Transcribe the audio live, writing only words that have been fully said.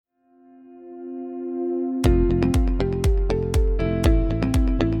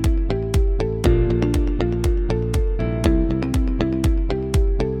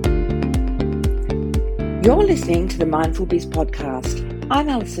You're listening to the Mindful Biz podcast. I'm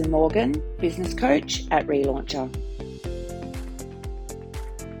Alison Morgan, business coach at Relauncher.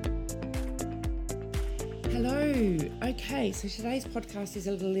 Hello. Okay, so today's podcast is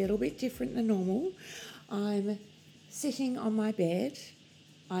a little bit different than normal. I'm sitting on my bed.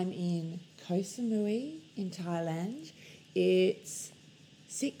 I'm in Koh Samui in Thailand. It's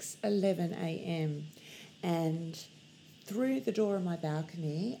 6:11 a.m. and through the door of my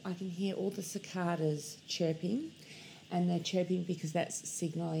balcony, I can hear all the cicadas chirping, and they're chirping because that's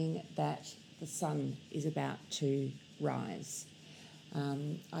signalling that the sun is about to rise.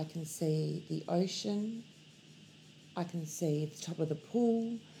 I can see the ocean, I can see the top of the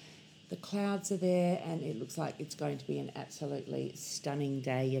pool, the clouds are there, and it looks like it's going to be an absolutely stunning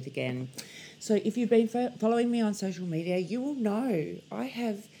day yet again. So if you've been following me on social media, you will know I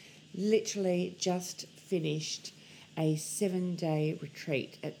have literally just finished a 7-day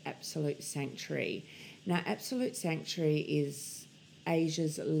retreat at Absolute Sanctuary. Now, Absolute Sanctuary is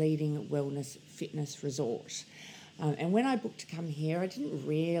Asia's leading wellness fitness resort. And when I booked to come here, I didn't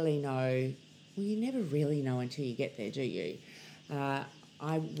really know. Well, you never really know until you get there, do you?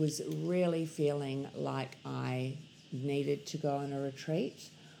 I was really feeling like I needed to go on a retreat.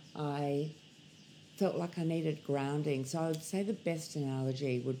 I felt like I needed grounding. So I would say the best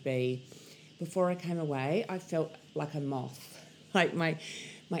analogy would be, before I came away, I felt like a moth. Like my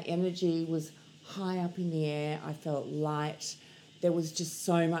energy was high up in the air. I felt light. There was just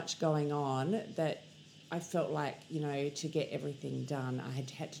so much going on that I felt like, to get everything done, I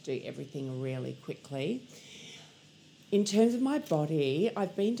had to do everything really quickly. In terms of my body,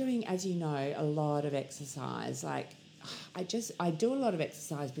 I've been doing, as you know, a lot of exercise. Like, I do a lot of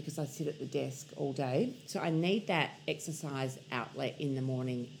exercise because I sit at the desk all day. So I need that exercise outlet in the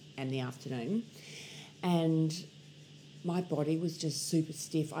morning and the afternoon. And my body was just super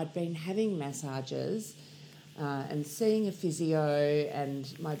stiff. I'd been having massages and seeing a physio,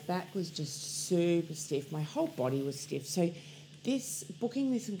 and my back was just super stiff. My whole body was stiff. So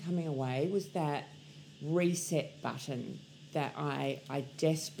booking this and coming away was that reset button that I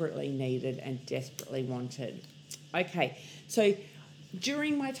desperately needed and desperately wanted. Okay, so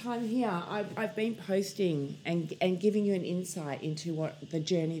during my time here, I've been posting and giving you an insight into what the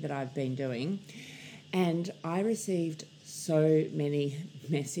journey that I've been doing, and I received so many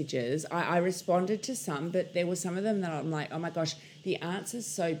messages. I responded to some, but there were some of them that I'm like, oh my gosh, the answer's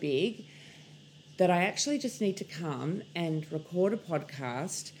so big that I actually just need to come and record a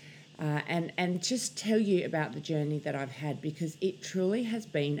podcast and just tell you about the journey that I've had, because it truly has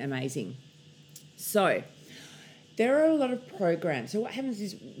been amazing. So there are a lot of programs. So what happens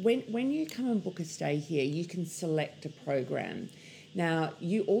is when you come and book a stay here, you can select a program. Now,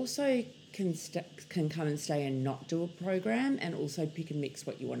 you also can come and stay and not do a program, and also pick and mix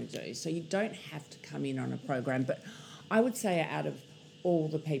what you want to do. So you don't have to come in on a program. But I would say out of all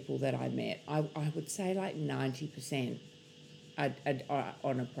the people that I met, I would say like 90% are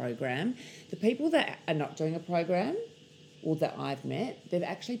on a program. The people that are not doing a program, or that I've met, they've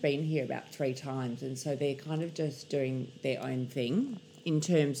actually been here about 3 times, and so they're kind of just doing their own thing in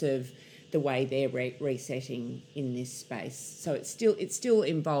terms of the way they're resetting in this space. So it still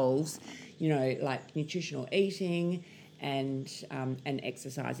involves, like nutritional eating and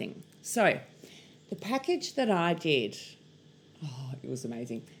exercising. So the package that I did, it was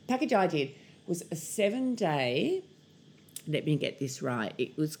amazing. The package I did was a 7-day. Let me get this right.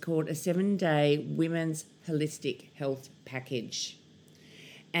 It was called a 7-day women's holistic health package.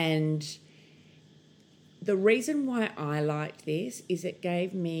 And the reason why I liked this is it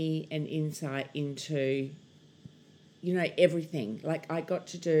gave me an insight into, everything. Like, I got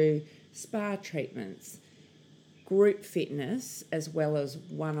to do spa treatments, group fitness, as well as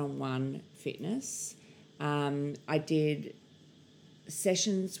one-on-one fitness. I did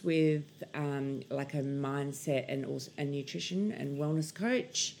sessions with like a mindset and also a nutrition and wellness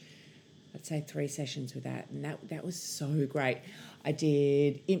coach. I'd say 3 sessions with that, and that was so great. I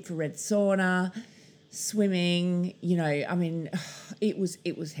did infrared sauna, swimming, it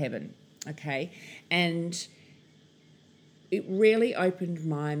was heaven. Okay. And it really opened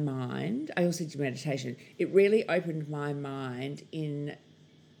my mind. I also did meditation. It really opened my mind in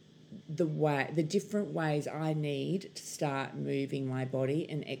the different ways I need to start moving my body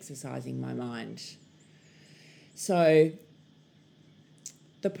and exercising my mind. So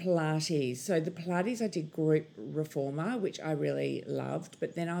the Pilates I did group reformer, which I really loved,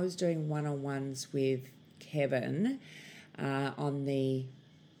 but then I was doing one-on-ones with Kevin on the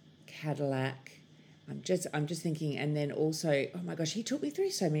Cadillac. I'm just thinking, and then also, oh my gosh, he took me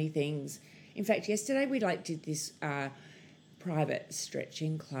through so many things. In fact, yesterday we did this private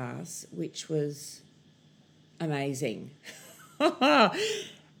stretching class, which was amazing.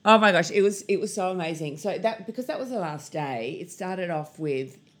 Oh my gosh, it was so amazing. So because that was the last day, it started off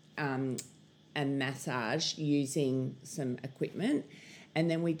with a massage using some equipment, and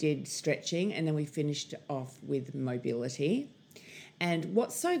then we did stretching, and then we finished off with mobility. And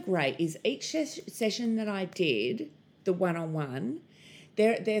what's so great is each session that I did, the one-on-one,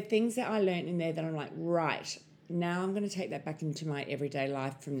 there are things that I learned in there that I'm like, right, now I'm going to take that back into my everyday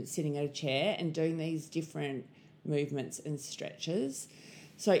life from sitting at a chair and doing these different movements and stretches.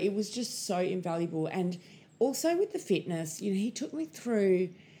 So it was just so invaluable. And also with the fitness, he took me through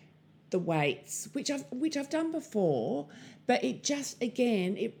the weights, which I've done before, but it just,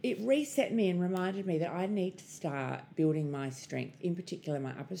 again, it reset me and reminded me that I need to start building my strength, in particular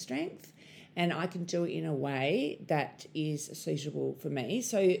my upper strength, and I can do it in a way that is suitable for me.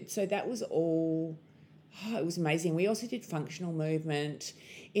 So that was all. Oh, it was amazing. We also did functional movement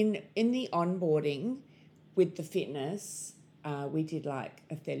in the onboarding with the fitness. We did like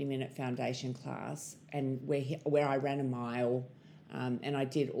a 30-minute foundation class, and where I ran a mile, and I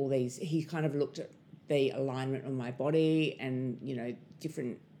did all these. He kind of looked at the alignment of my body and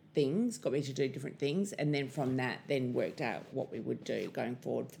different things, got me to do different things, and then from that then worked out what we would do going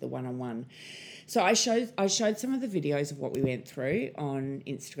forward for the one-on-one. So I showed some of the videos of what we went through on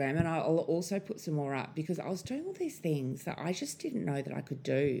Instagram, and I'll also put some more up because I was doing all these things that I just didn't know that I could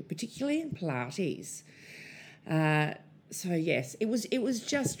do, particularly in Pilates. So yes, it was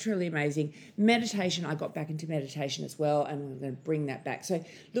just truly amazing. Meditation, I got back into meditation as well, and I'm going to bring that back. So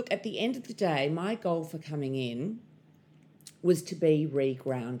look, at the end of the day, my goal for coming in was to be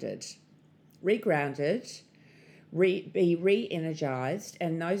re-grounded, be re-energized.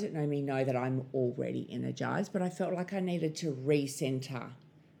 And those that know me know that I'm already energized, but I felt like I needed to recenter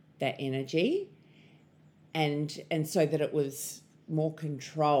that energy and so that it was more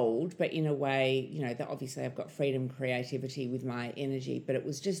controlled, but in a way, that obviously I've got freedom, creativity with my energy, but it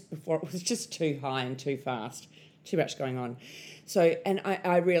was just before it was just too high and too fast, too much going on. So, and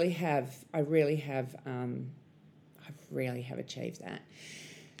I really have achieved that.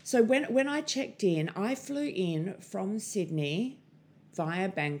 So when I checked in, I flew in from Sydney via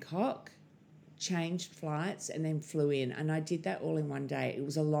Bangkok, changed flights, and then flew in, and I did that all in one day. It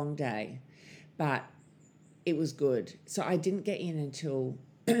was a long day, but it was good. So I didn't get in until,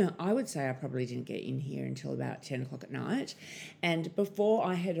 I would say I probably didn't get in here until about 10 o'clock at night. And before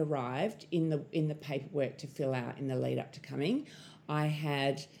I had arrived in the paperwork to fill out in the lead up to coming, I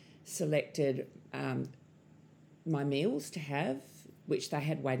had selected my meals to have, which they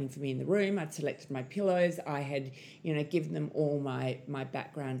had waiting for me in the room. I'd selected my pillows. I had, given them all my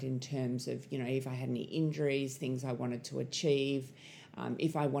background in terms of, if I had any injuries, things I wanted to achieve,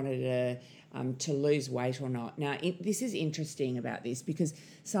 if I wanted to lose weight or not. Now, this is interesting about this because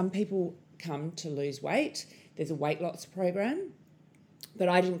some people come to lose weight. There's a weight loss program, but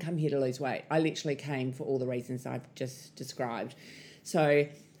I didn't come here to lose weight. I literally came for all the reasons I've just described. So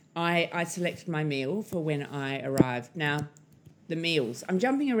I selected my meal for when I arrived. Now, the meals, I'm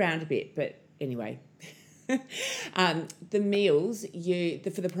jumping around a bit, but anyway. The meals,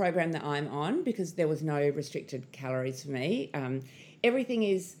 for the program that I'm on, because there was no restricted calories for me, everything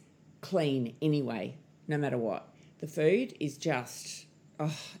is clean anyway, no matter what. The food is just,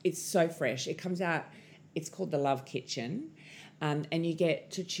 it's so fresh. It comes out, it's called the Love Kitchen, and you get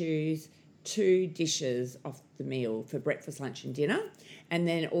to choose 2 dishes off the meal for breakfast, lunch and dinner. And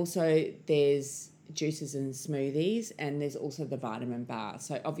then also there's juices and smoothies, and there's also the vitamin bar.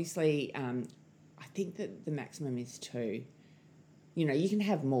 So obviously I think that the maximum is 2. You can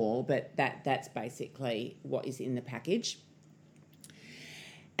have more, but that's basically what is in the package.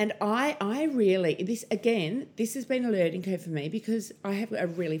 And I really, this has been a learning curve for me because I have a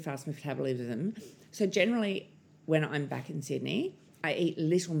really fast metabolism. So generally when I'm back in Sydney, I eat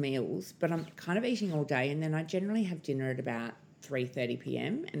little meals, but I'm kind of eating all day, and then I generally have dinner at about 3:30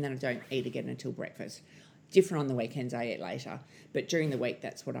 p.m. and then I don't eat again until breakfast. Different on the weekends, I eat later, but during the week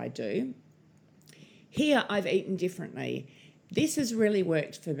that's what I do. Here I've eaten differently. This has really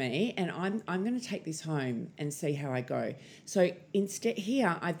worked for me, and I'm going to take this home and see how I go. So instead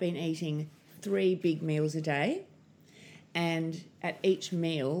here I've been eating 3 big meals a day, and at each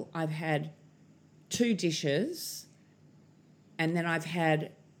meal I've had 2 dishes, and then I've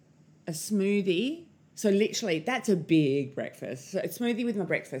had a smoothie. So literally that's a big breakfast. So a smoothie with my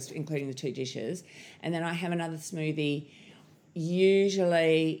breakfast, including the 2 dishes, and then I have another smoothie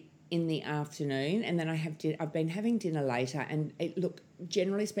usually in the afternoon, and then I've been having dinner later, and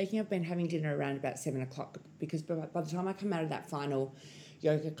generally speaking, I've been having dinner around about 7 o'clock because by the time I come out of that final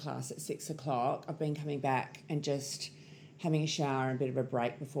yoga class at 6 o'clock, I've been coming back and just having a shower and a bit of a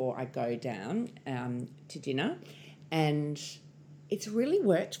break before I go down to dinner, and it's really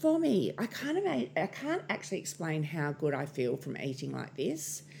worked for me. I can't actually explain how good I feel from eating like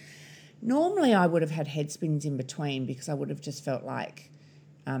this. Normally, I would have had head spins in between because I would have just felt like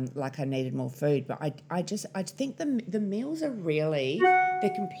I needed more food. But I think the meals are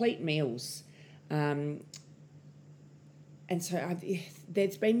they're complete meals, and so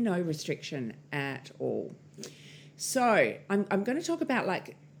there's been no restriction at all. So I'm going to talk about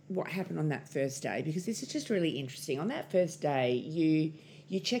like what happened on that first day, because this is just really interesting. On that first day,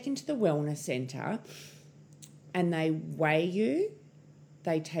 you check into the wellness centre and they weigh you.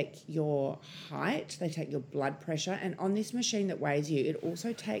 They take your height, they take your blood pressure, and on this machine that weighs you, it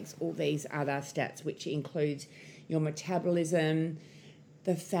also takes all these other stats, which includes your metabolism,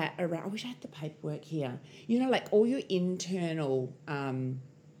 the fat around. I wish I had the paperwork here. You know, like all your internal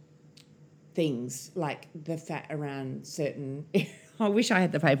things, like the fat around certain. I wish I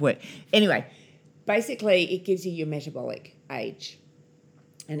had the paperwork. Anyway, basically, it gives you your metabolic age,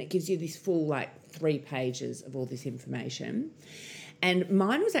 and it gives you this full 3 pages of all this information. And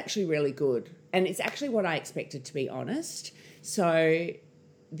mine was actually really good. And it's actually what I expected, to be honest. So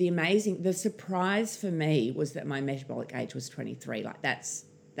the surprise for me was that my metabolic age was 23. That's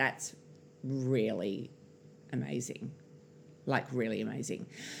really amazing. Really amazing.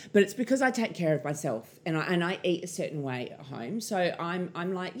 But it's because I take care of myself and I eat a certain way at home. So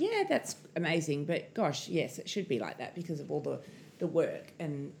I'm like, yeah, that's amazing. But gosh, yes, it should be like that because of all the work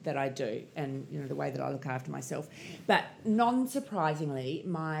and that I do and, the way that I look after myself. But non-surprisingly,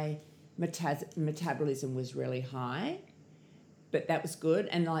 my metabolism was really high, but that was good.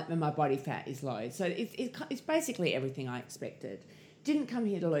 And my body fat is low. So it's basically everything I expected. Didn't come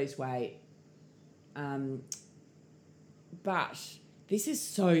here to lose weight. But this is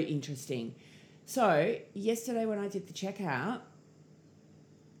so interesting. So yesterday when I did the checkout,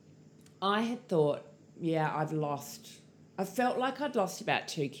 I had thought, yeah, I felt like I'd lost about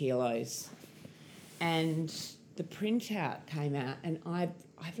 2 kilos. And the printout came out and I've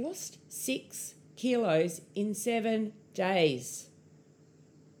lost 6 kilos in 7 days.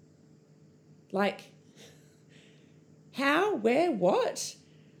 How, where, what?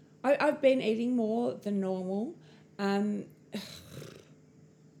 I've been eating more than normal.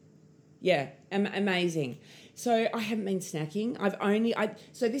 Yeah, amazing. So I haven't been snacking.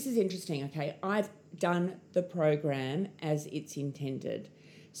 So this is interesting, okay? I've done the program as it's intended.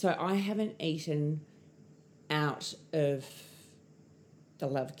 So I haven't eaten out of the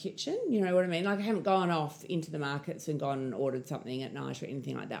love kitchen, you know what I mean? I haven't gone off into the markets and gone and ordered something at night or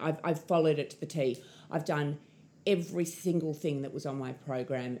anything like that. I've followed it to the T. I've done every single thing that was on my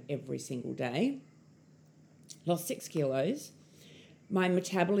program every single day. Lost 6 kilos. My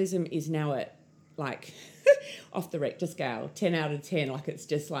metabolism is now at off the Richter scale, 10 out of 10. It's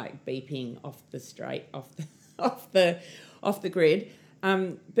just beeping off the grid.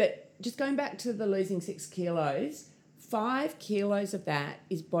 But just going back to the losing 6 kilos, 5 kilos of that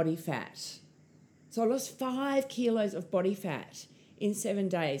is body fat. So I lost 5 kilos of body fat in 7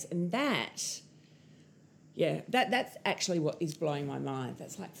 days, and that's actually what is blowing my mind.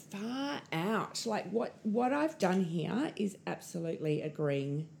 That's far out. What I've done here is absolutely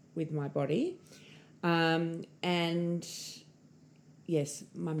agreeing with my body. And yes,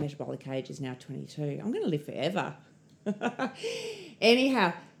 my metabolic age is now 22. I'm going to live forever.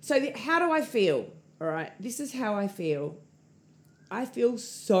 Anyhow, so how do I feel? All right, this is how I feel. I feel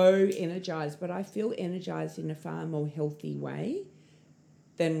so energized, but I feel energized in a far more healthy way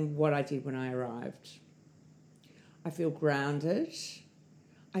than what I did when I arrived. I feel grounded.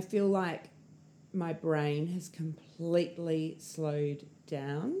 I feel like my brain has completely slowed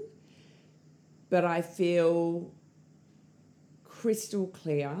down, but I feel crystal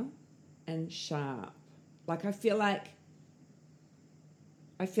clear and sharp. I feel like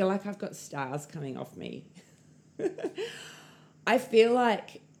I've got stars coming off me. I feel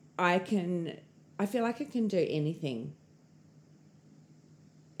like I can do anything.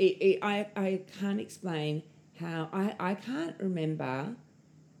 I can't explain how I can't remember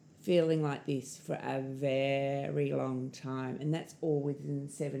feeling like this for a very long time, and that's all within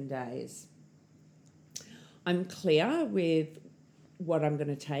 7 days. I'm clear with what I'm going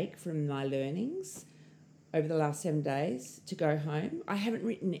to take from my learnings over the last 7 days to go home. I haven't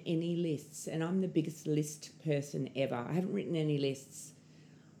written any lists, and I'm the biggest list person ever. I haven't written any lists.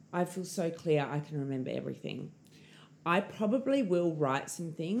 I feel so clear I can remember everything. I probably will write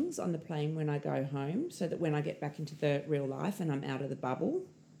some things on the plane when I go home so that when I get back into the real life and I'm out of the bubble,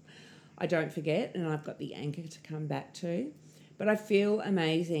 I don't forget and I've got the anchor to come back to. But I feel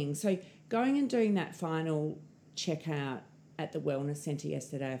amazing. So going and doing that final checkout at the wellness centre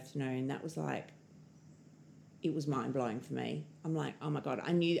yesterday afternoon. That was like, it was mind-blowing for me. I'm like, oh my God,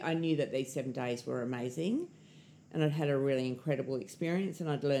 I knew that these 7 days were amazing, and I'd had a really incredible experience, and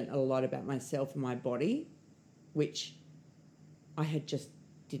I'd learned a lot about myself and my body, which I had just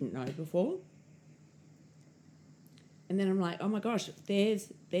didn't know before. And then I'm like, oh my gosh, there's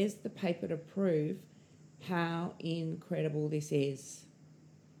the paper to prove how incredible this is.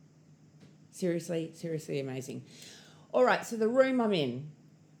 Seriously amazing. All right, so the room I'm in.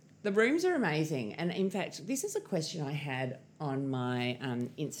 The rooms are amazing. And in fact, this is a question I had on my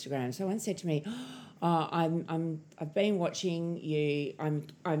Instagram. Someone said to me, I've been watching you.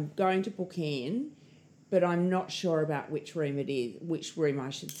 I'm going to book in, but I'm not sure about which room it is, which room I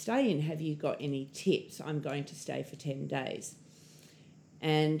should stay in. Have you got any tips? I'm going to stay for 10 days.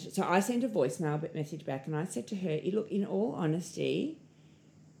 And so I sent a voicemail message back, and I said to her, look, in all honesty,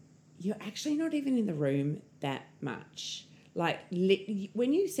 you're actually not even in the room that much. Like,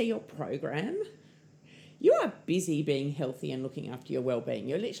 when you see your program, you are busy being healthy and looking after your well-being.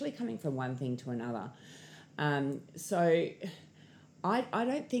 You're literally coming from one thing to another. So I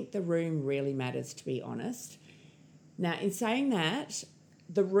don't think the room really matters, to be honest. Now, in saying that,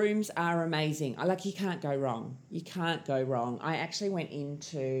 the rooms are amazing. You can't go wrong. You can't go wrong. I actually went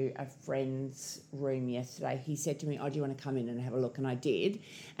into a friend's room yesterday. He said to me, do you want to come in and have a look? And I did.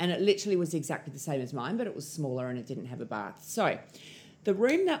 And it literally was exactly the same as mine, but it was smaller and it didn't have a bath. So the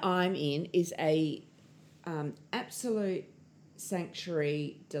room that I'm in is a absolute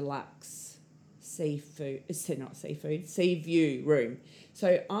sanctuary deluxe sea view room.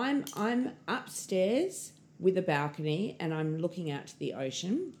 So I'm upstairs with a balcony, and I'm looking out to the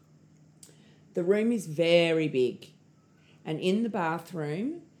ocean. The room is very big, and in the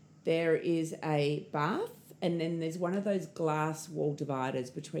bathroom there is a bath, and then there's one of those glass wall dividers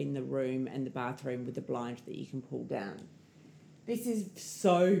between the room and the bathroom with a blind that you can pull down. This is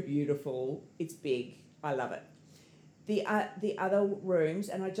so beautiful. It's big. I love it. The other rooms,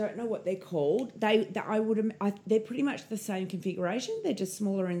 and I don't know what they're called. They're pretty much the same configuration. They're just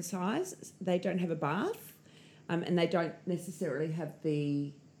smaller in size. They don't have a bath. And they don't necessarily have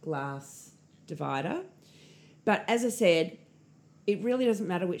the glass divider. But as I said, it really doesn't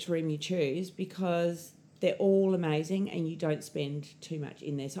matter which room you choose, because they're all amazing and you don't spend too much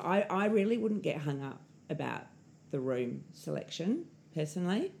in there. So I really wouldn't get hung up about the room selection,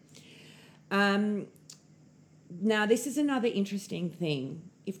 personally. Now, this is another interesting thing.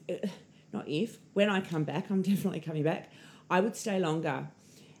 When I come back, I'm definitely coming back, I would stay longer.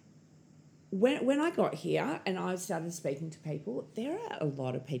 When I got here and I started speaking to people, there are a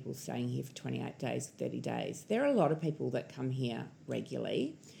lot of people staying here for 28 days, 30 days. There are a lot of people that come here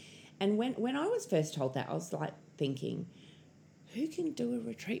regularly. And when I was first told that, I was like thinking, who can do a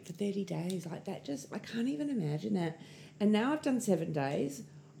retreat for 30 days like that? I can't even imagine that. And now I've done 7 days.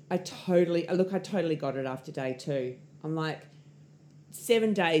 I totally got it after day 2. I'm like,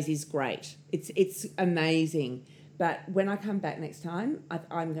 7 days is great. It's amazing. But when I come back next time,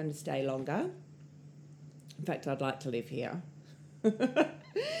 I'm going to stay longer. In fact, I'd like to live here. But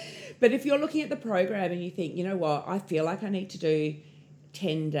if you're looking at the program and you think, you know what, I feel like I need to do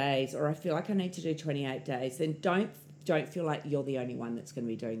 10 days or I feel like I need to do 28 days, then don't feel like you're the only one that's going to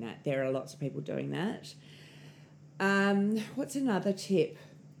be doing that. There are lots of people doing that. What's another tip?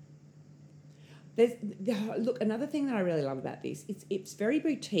 Another thing that I really love about this, it's very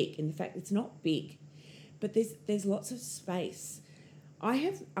boutique in the fact it's not big. But there's lots of space. I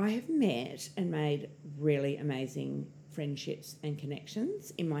have met and made really amazing friendships and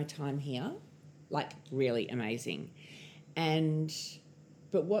connections in my time here, like really amazing.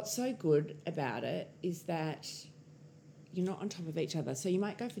 But what's so good about it is that you're not on top of each other. So you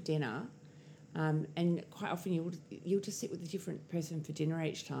might go for dinner, and quite often you'll just sit with a different person for dinner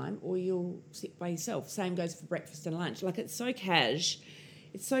each time, or you'll sit by yourself. Same goes for breakfast and lunch. Like it's so casual.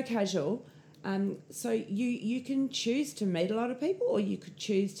 So you can choose to meet a lot of people, or you could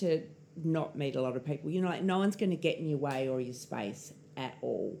choose to not meet a lot of people. No one's going to get in your way or your space at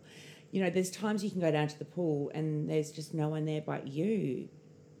all. There's times you can go down to the pool and there's just no one there but you.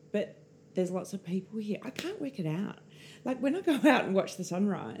 But there's lots of people here. I can't work it out. Like when I go out and watch the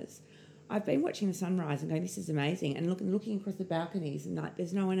sunrise, I've been watching the sunrise and going, this is amazing. And looking across the balconies and like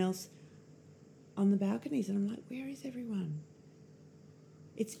there's no one else on the balconies. And I'm like, where is everyone?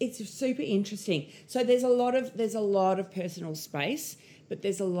 It's super interesting. So there's a lot of personal space, but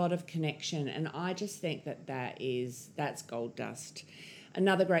there's a lot of connection, and I just think that's gold dust.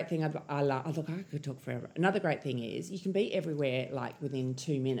 Another great thing I love. Look, I could talk forever. Another great thing is you can be everywhere like within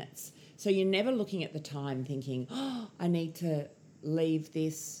 2 minutes. So you're never looking at the time thinking, I need to leave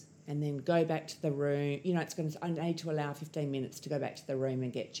this and then go back to the room. I need to allow 15 minutes to go back to the room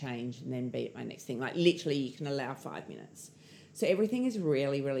and get changed and then be at my next thing. Like literally you can allow 5 minutes. So everything is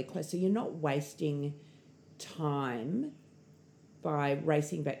really, really close. So you're not wasting time by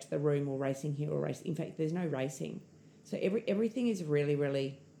racing back to the room or racing here or racing. In fact, there's no racing. So everything is really,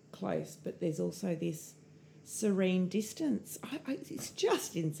 really close, but there's also this serene distance. It's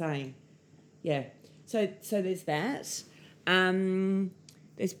just insane. Yeah. So there's that.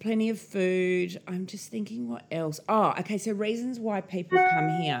 There's plenty of food. I'm just thinking what else. Oh, okay. So reasons why people come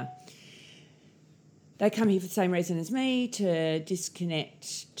here. They come here for the same reason as me, to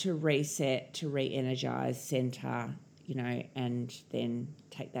disconnect, to reset, to re-energise, centre, and then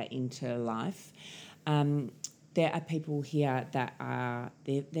take that into life. There are people here that are,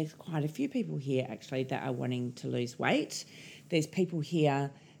 there's quite a few people here actually that are wanting to lose weight. There's people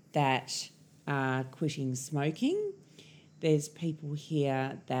here that are quitting smoking. There's people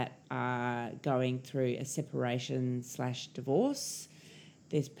here that are going through a separation/divorce.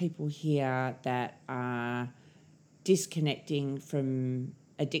 There's people here that are disconnecting from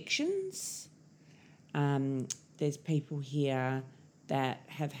addictions. There's people here that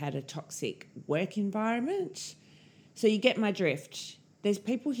have had a toxic work environment. So you get my drift. There's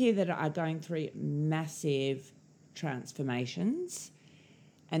people here that are going through massive transformations,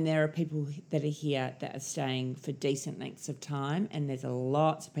 and there are people that are here that are staying for decent lengths of time, and there's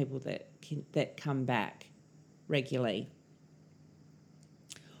lots of people that come back regularly.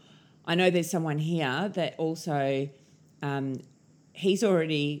 I know there's someone here that also, he's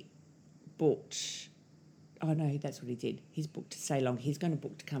already booked. Oh no, that's what he did. He's booked to stay long. He's going to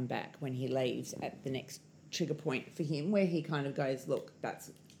book to come back when he leaves at the next trigger point for him, where he kind of goes, look,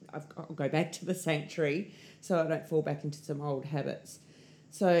 I'll go back to the sanctuary so I don't fall back into some old habits.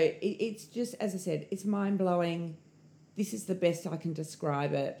 So it's just, as I said, it's mind-blowing. This is the best I can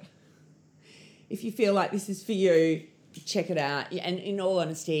describe it. If you feel like this is for you, check it out. And in all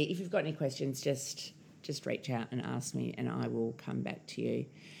honesty, if you've got any questions, just reach out and ask me and I will come back to you.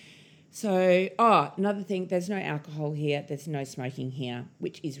 So, another thing, there's no alcohol here, there's no smoking here,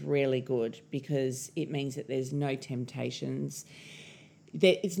 which is really good because it means that there's no temptations.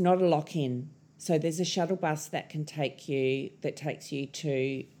 It's not a lock-in. So there's a shuttle bus that takes you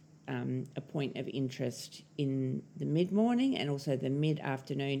to a point of interest in the mid-morning and also the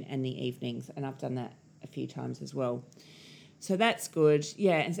mid-afternoon and the evenings. And I've done that a few times as well. So that's good.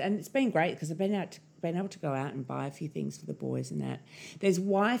 Yeah, and it's been great because I've been able to go out and buy a few things for the boys and that. There's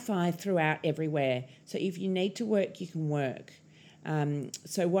Wi-Fi throughout everywhere. So if you need to work, you can work.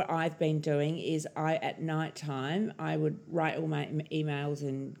 So what I've been doing is at night time, I would write all my emails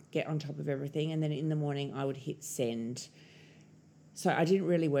and get on top of everything. And then in the morning, I would hit send. So I didn't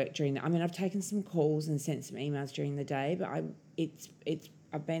really work during that. I mean, I've taken some calls and sent some emails during the day, but I've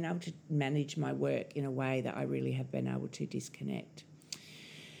been able to manage my work in a way that I really have been able to disconnect.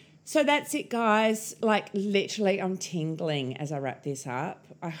 So that's it, guys. Like, literally, I'm tingling as I wrap this up.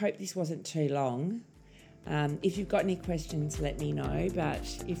 I hope this wasn't too long. If you've got any questions, let me know.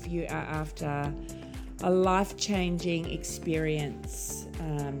 But if you are after a life-changing experience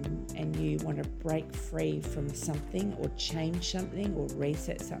and you want to break free from something or change something or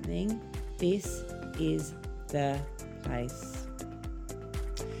reset something, this is the place.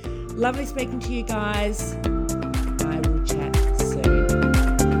 Lovely speaking to you guys.